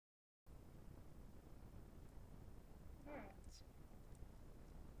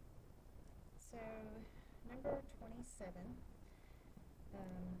number 27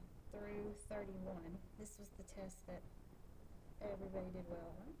 through 31, this was the test that everybody did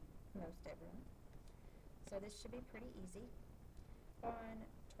well on, most everyone. So this should be pretty easy. On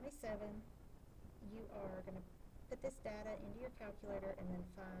 27, you are going to put this data into your calculator and then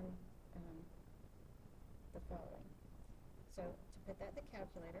find the following. So to put that in the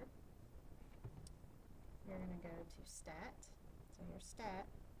calculator, you're going to go to Stat. So here's Stat.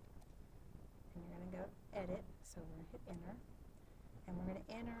 And you're going to go Edit. So we're going to hit Enter. And we're going to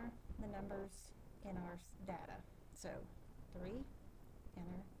enter the numbers in our data. So 3,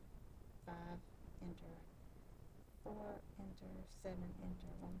 enter, 5, enter, 4, enter, 7,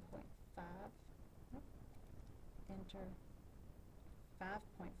 enter, 1.5, enter,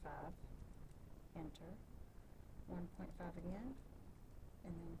 5.5, enter, 1.5 again,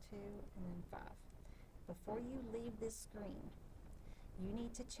 and then 2, and then 5. Before you leave this screen, you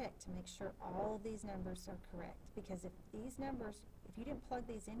need to check to make sure all of these numbers are correct, because if these numbers, if you didn't plug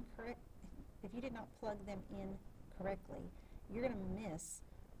these in correct, if you did not plug them in correctly, you're going to miss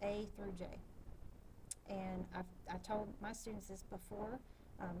A through J. And I told my students this before.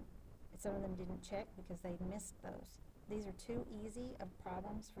 Some of them didn't check because they missed those. These are too easy of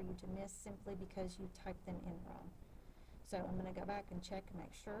problems for you to miss simply because you typed them in wrong. So I'm going to go back and check and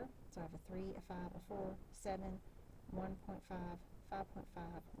make sure. So I have a 3, a 5, a 4, 7, 1.5, 5.5,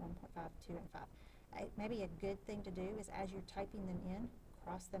 1.5, 2, and 5. Maybe a good thing to do is as you're typing them in,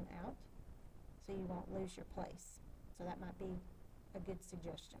 cross them out so you won't lose your place. So that might be a good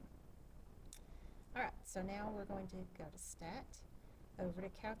suggestion. Alright, so now we're going to go to Stat, over to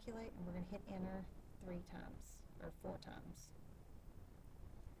Calculate, and we're going to hit Enter 3 times, or 4 times.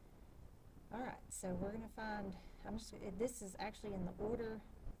 Alright, so we're going to find, this is actually in the order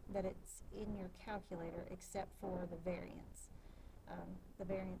that it's in your calculator except for the variance. The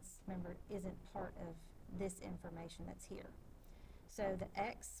variance, remember, isn't part of this information that's here. So the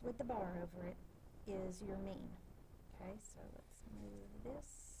X with the bar over it is your mean. Okay, so let's move this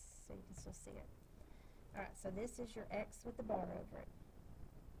so you can still see it. Alright, so this is your X with the bar over it.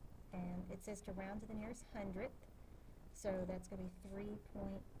 And it says to round to the nearest hundredth, so that's going to be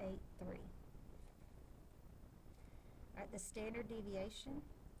 3.83. Alright, the standard deviation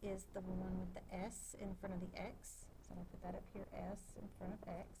is the one with the S in front of the X. So I'm going to put that up here, S in front of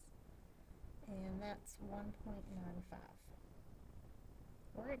X. And that's 1.95.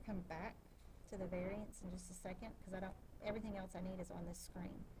 We're going to come back to the variance in just a second because everything else I need is on this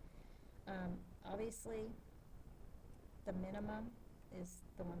screen. Obviously, the minimum is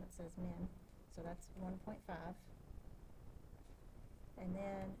the one that says min, so that's 1.5. And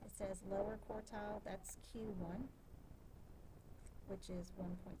then it says lower quartile, that's Q1, which is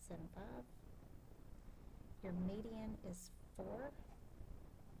 1.75. Your median is 4.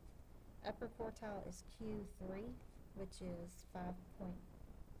 Upper quartile is Q3, which is 5.25.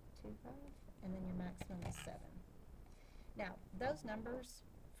 And then your maximum is 7. Now, those numbers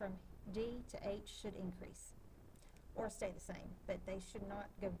from D to H should increase or stay the same, but they should not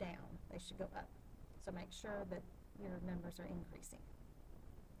go down. They should go up. So make sure that your numbers are increasing.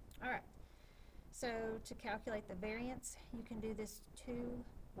 All right. So to calculate the variance, you can do this 2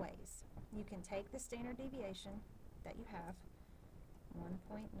 ways. You can take the standard deviation that you have,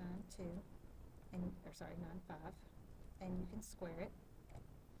 1.92, or sorry, 95, and you can square it.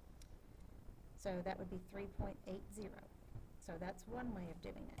 So that would be 3.80. So that's one way of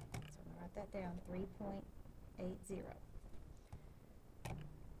doing it. So I'm going to write that down, 3.80.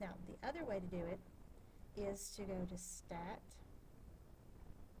 Now, the other way to do it is to go to Stat,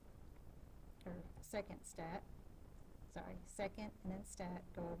 or second Stat, sorry, second and then Stat,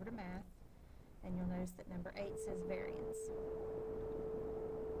 go over to Math, and you'll notice that number 8 says Variance.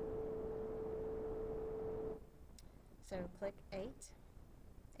 So click 8.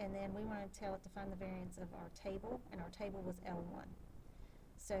 And then we want to tell it to find the variance of our table, and our table was L1.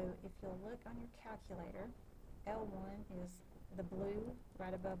 So if you'll look on your calculator, L1 is the blue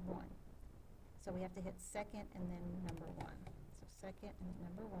right above 1. So we have to hit second and then number 1. So second and then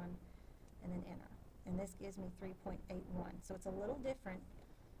number 1, and then enter. And this gives me 3.81. So it's a little different,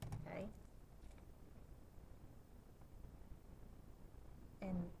 okay?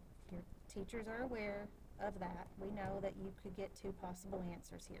 And your teachers are aware of that. We know that you could get 2 possible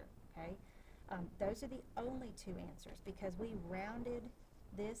answers here, okay? Those are the only 2 answers because we rounded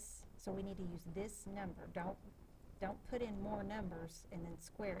this, so we need to use this number. Don't put in more numbers and then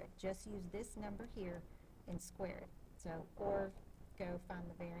square it. Just use this number here and square it. So, or go find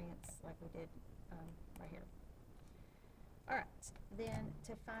the variance like we did right here. All right, then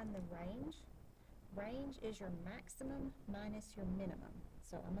to find the range, range is your maximum minus your minimum.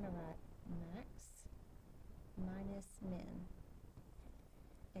 So I'm going to write max minus min.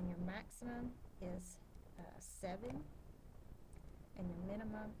 And your maximum is 7, and your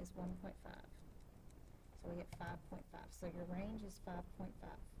minimum is 1.5. So we get 5.5. So your range is 5.5.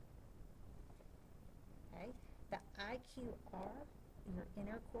 Okay? The IQR, your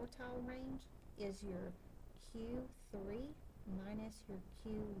interquartile range, is your Q3 minus your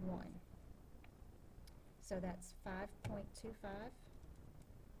Q1. So that's 5.25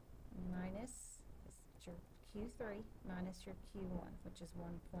 minus your Q3 minus your Q1, which is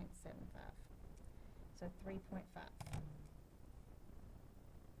 1.75. So 3.5.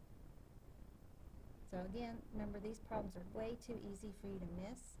 So again, remember, these problems are way too easy for you to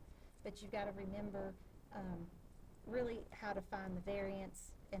miss, but you've got to remember really how to find the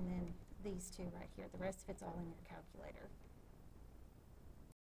variance, and then these two right here. The rest of it's all in your calculator.